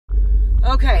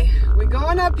Okay, we're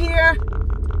going up here to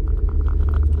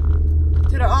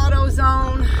the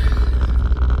AutoZone.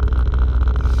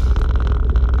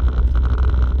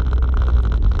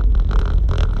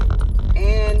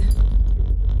 And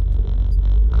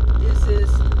this is,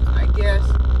 I guess,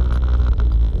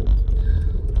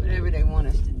 whatever they want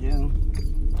us to do.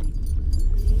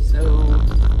 So,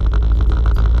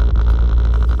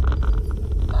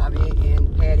 Bobby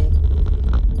and Patty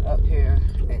up here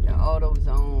at the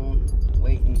AutoZone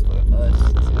waiting for us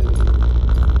to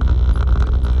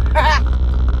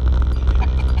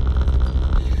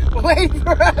wait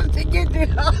for us to get to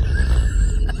the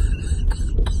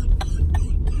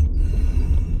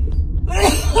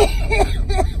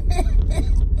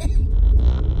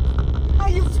How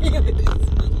you feeling this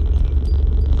morning?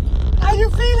 How you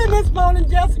feeling this morning,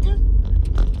 Jessica?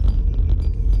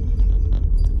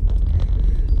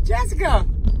 Jessica,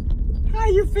 how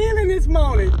you feeling this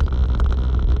morning?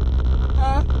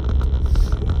 Huh?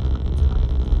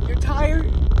 You're tired?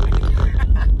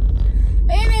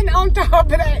 And then on top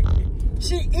of that,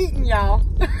 she eating, y'all.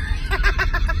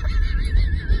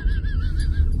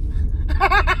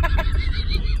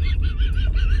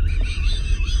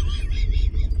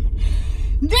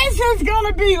 This is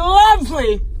gonna be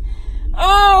lovely.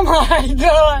 Oh my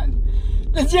God.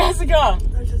 Jessica.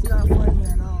 That's just not funny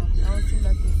at all. I don't seem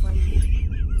like they're funny.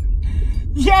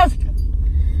 Jessica.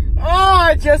 Oh,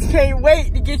 I just can't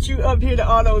wait to get you up here to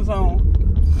AutoZone.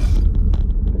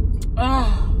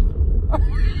 Oh.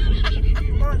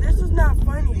 Mom, this is not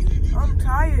funny. I'm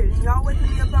tired. Y'all waking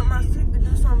me up out my sleep to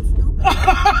do something stupid.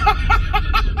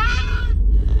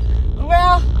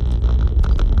 Well,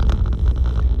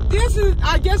 this is,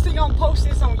 I guess they're going to post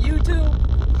this on YouTube.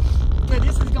 But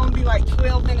this is going to be like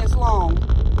 12 minutes long.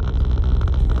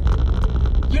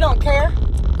 You don't care?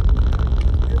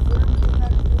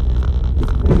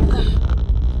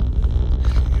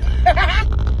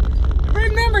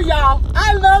 Remember, y'all,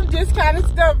 I love this kind of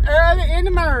stuff early in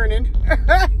the morning.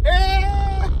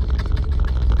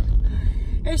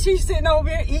 And she's sitting over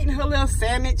here eating her little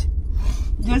sandwich,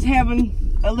 just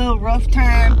having a little rough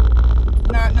time,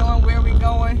 not knowing where we're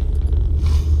going,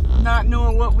 not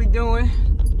knowing what we're doing.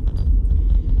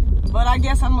 But I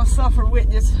guess I'm gonna suffer with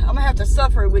this. I'm gonna have to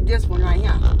suffer with this one right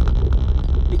here,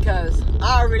 because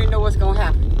I already know what's gonna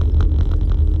happen.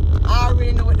 I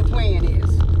already know what the plan is.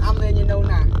 I'm letting you know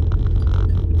now.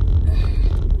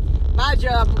 My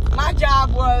job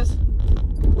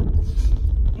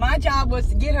was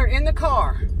to get her in the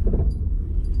car.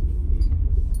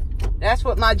 That's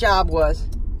what my job was.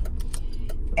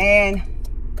 And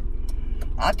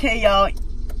I'll tell y'all,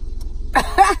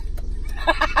 I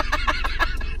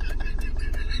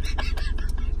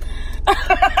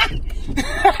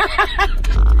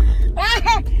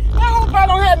hope I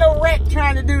don't have no wreck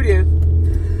trying to do this.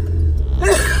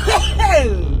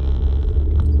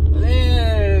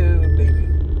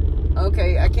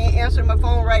 Okay, I can't answer my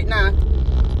phone right now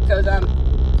because I'm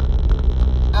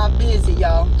busy,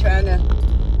 y'all, trying to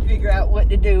figure out what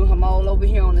to do. I'm all over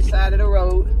here on the side of the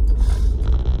road.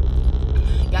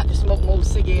 Got to smoke more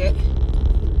cigarette.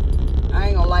 I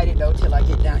ain't gonna light it though till I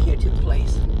get down here to the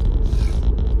place.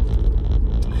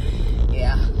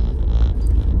 Yeah.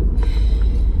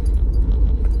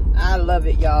 I love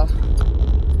it, y'all.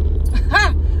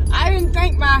 I didn't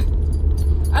think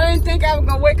I was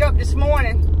gonna wake up this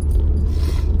morning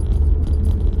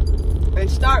and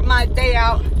start my day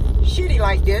out shitty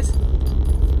like this.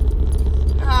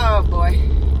 Oh boy.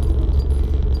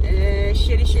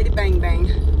 Shitty, shitty, bang, bang.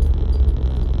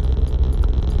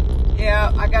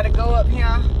 Yeah, I gotta go up here.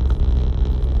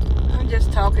 I'm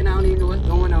just talking. I don't even know what's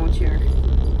going on here.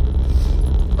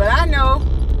 But I know.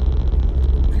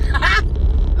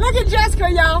 Look at Jessica,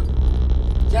 y'all.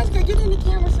 Jessica, get in the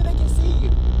camera so they can see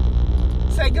you.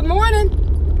 Say good morning.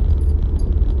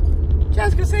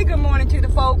 Jessica, say good morning to the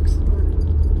folks.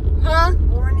 Huh?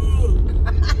 Morning.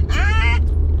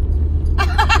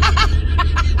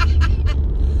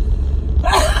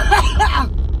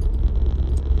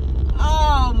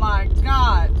 Oh my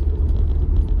God.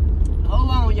 Hold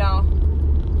on, y'all.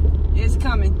 It's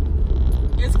coming.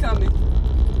 It's coming.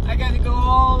 I got to go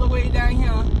all the way down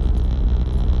here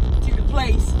to the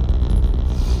place.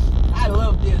 I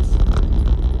love this.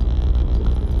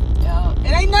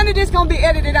 It ain't none of this gonna be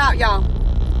edited out, y'all.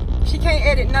 She can't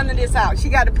edit none of this out. She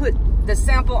got to put the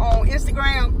sample on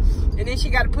Instagram, and then she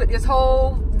got to put this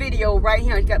whole video right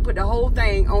here. She got to put the whole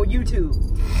thing on YouTube.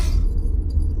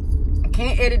 I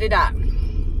can't edit it out.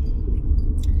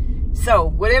 So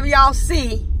whatever y'all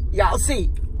see, y'all see.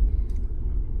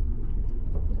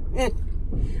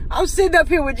 I'm sitting up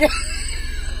here with you.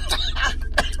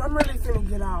 I'm ready to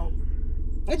get out.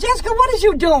 Jessica, what is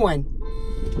you doing?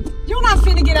 You're not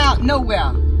finna get out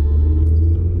nowhere.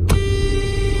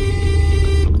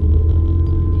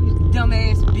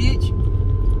 Dumbass bitch.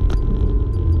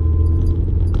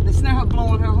 Listen to her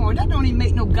blowing her horn. That don't even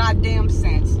make no goddamn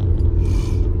sense.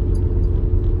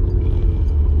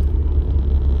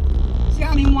 See, I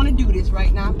don't even want to do this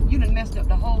right now. You done messed up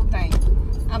the whole thing.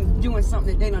 I'm doing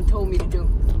something that they done told me to do.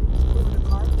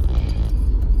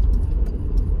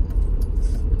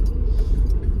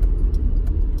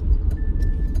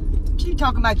 She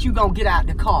talking about you gonna get out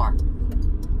the car.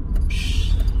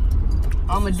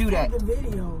 I'm gonna do that. The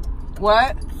video.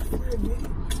 What?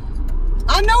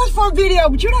 I know it's for a video,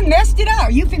 but you done messed it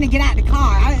up. You finna get out the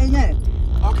car.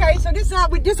 Okay, so this is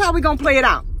how we gonna play it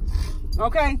out.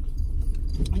 Okay?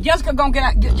 Jessica gonna get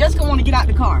out. Jessica wanna get out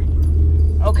the car.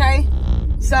 Okay?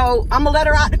 So I'm gonna let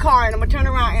her out the car and I'm gonna turn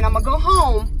around and I'm gonna go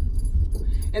home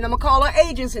and I'm gonna call her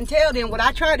agents and tell them what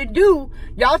I tried to do.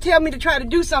 Y'all tell me to try to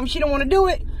do something. She don't wanna do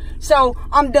it. So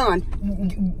I'm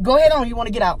done. Go ahead on. You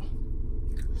wanna get out?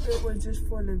 It was just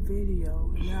for the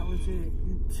video, and that was it.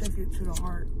 You took it to the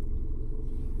heart.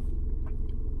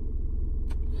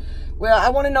 Well, I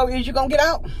want to know, is you going to get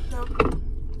out? No.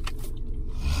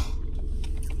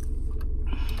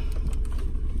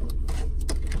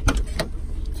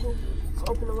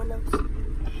 Open the windows.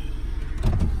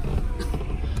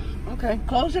 Okay,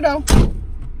 close the door.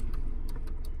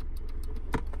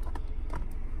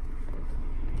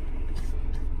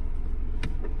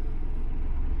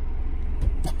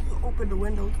 Open the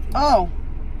windows. Oh.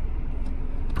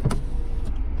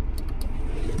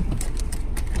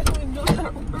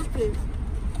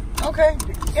 Okay,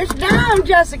 it's down,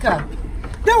 Jessica.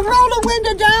 Don't roll the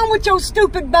window down with your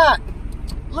stupid butt.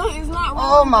 Look, it's not.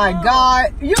 Oh my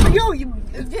God, you.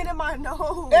 It's getting in my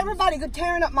nose. Everybody could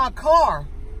tearing up my car.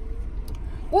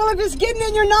 Well, if it's getting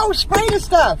in your nose, spray the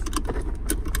stuff.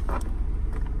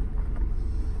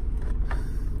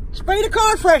 Spray the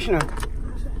car freshener.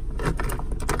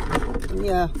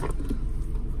 Yeah.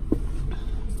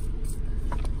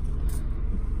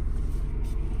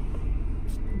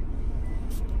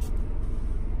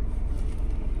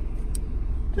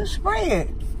 Just spray it.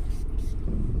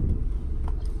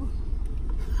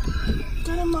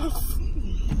 Get in my.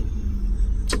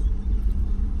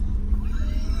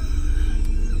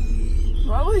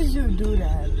 Why would you do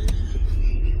that?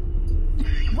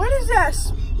 What is that?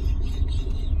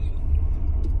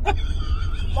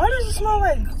 Why does it smell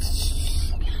like?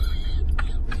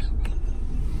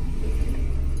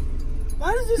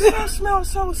 Why does this smell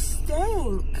so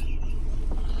stink?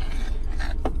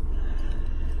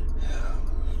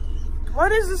 Why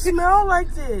does it smell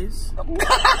like this?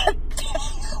 God.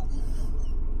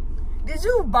 Did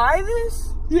you buy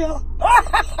this? Yeah.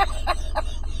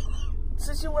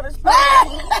 Since you want to spray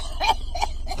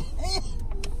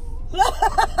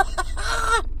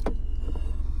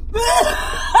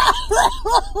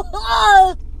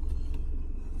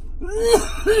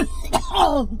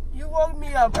You woke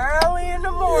me up early in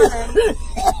the morning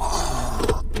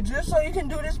just so you can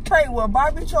do this prank what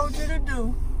Bobby told you to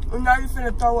do, and now you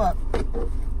finna throw up.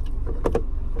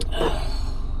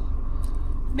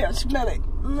 Yeah, smell it.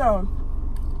 No.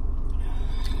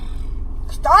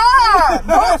 Stop!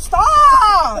 Don't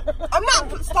stop! I'm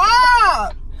not.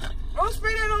 Stop! Don't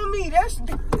spray that on me. That's.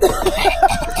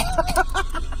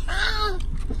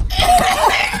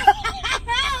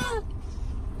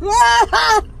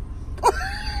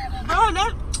 Bro,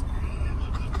 that.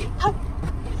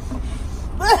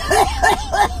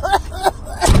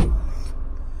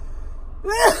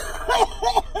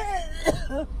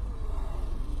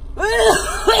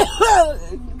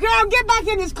 Girl, get back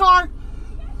in this car.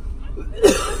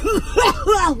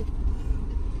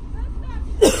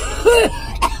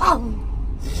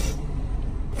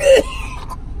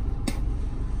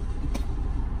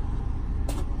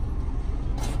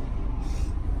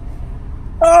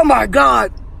 Oh my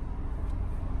God.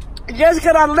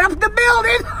 Jessica, I left the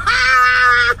building.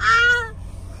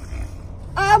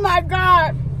 Oh my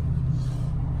God.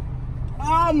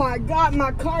 Oh my God,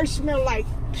 my car smells like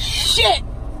shit.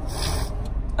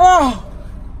 Oh.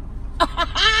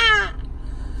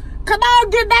 Come on,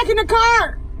 get back in the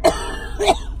car.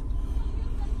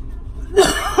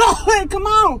 Come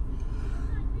on.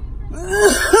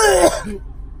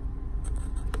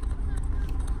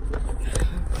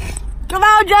 Come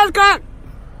on, Jessica.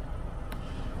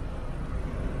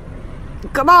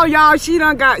 Come on, y'all. She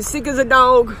done got sick as a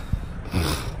dog.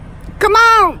 Come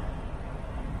on.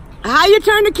 How you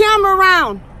turn the camera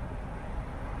around?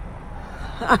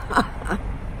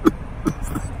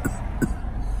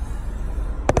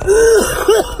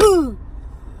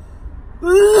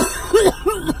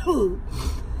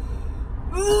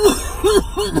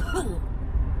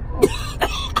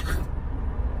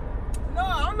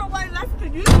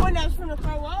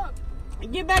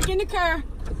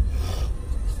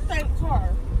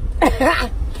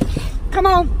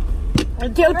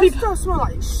 And tell That people. still smell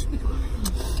like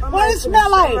What it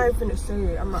smell like? I'm not finna say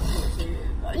it. I'm not finna say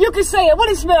it. You can say it. What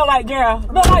it smell like, girl?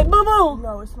 Smell like boo boo.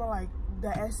 No, it smell like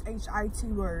the S-H-I-T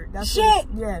word. That's Shit.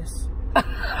 Yes.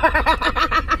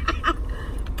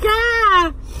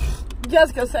 God.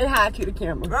 Jessica, say hi to the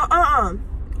camera.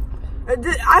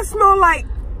 I smell like.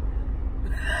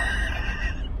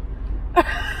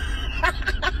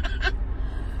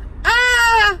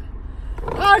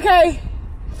 Okay.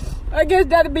 I guess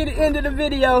that'll be the end of the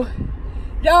video.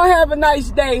 Y'all have a nice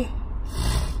day.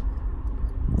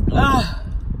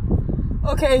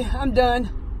 Okay, I'm done.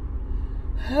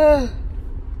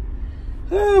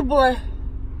 Oh boy.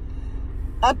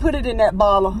 I put it in that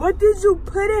bottle. What did you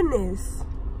put in this?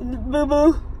 Boo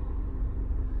boo.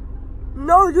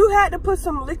 No, you had to put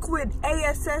some liquid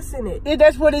ASS in it. Yeah,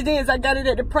 that's what it is. I got it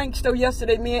at the prank store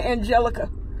yesterday, me and Angelica.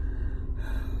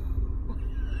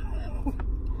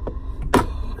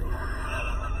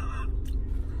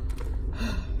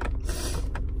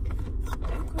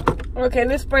 Okay,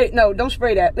 let's spray. No, don't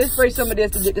spray that. Let's spray some of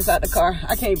this to get this out the car.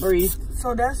 I can't breathe.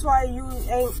 So that's why you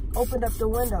ain't opened up the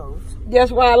windows.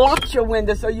 That's why I locked your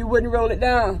window so you wouldn't roll it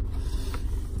down.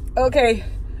 Okay.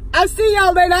 I'll see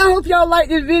y'all later. I hope y'all like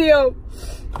this video.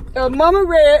 Mama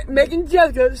Red making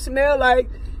Jessica smell like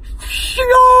short.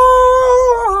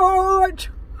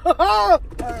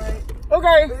 Alright.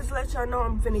 Okay. Just let y'all know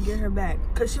I'm finna get her back.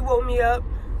 Cause she woke me up.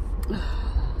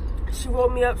 She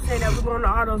woke me up saying that we're going to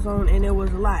AutoZone and it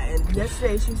was a lot. And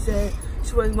yesterday she said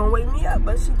she wasn't gonna wake me up,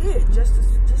 but she did just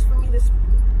for me to.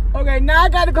 Okay, now I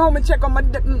gotta go home and check on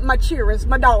my cheerers,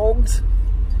 my dogs.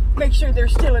 Make sure they're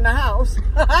still in the house.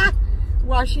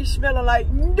 While she's smelling like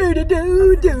do do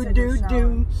do do do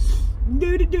do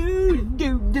do do do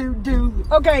do do do.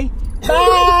 Okay,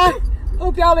 bye.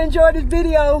 Hope y'all enjoyed this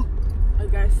video.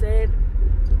 Like I said,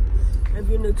 if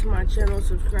you're new to my channel,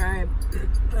 subscribe.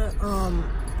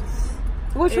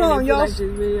 What's wrong, y'all? Like this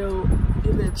video,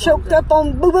 give it a Choked up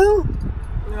on boo boo?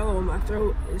 No, my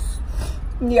throat is.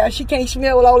 Yeah, she can't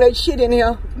smell with all that shit in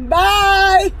here.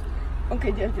 Bye.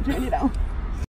 Okay, just turn it on.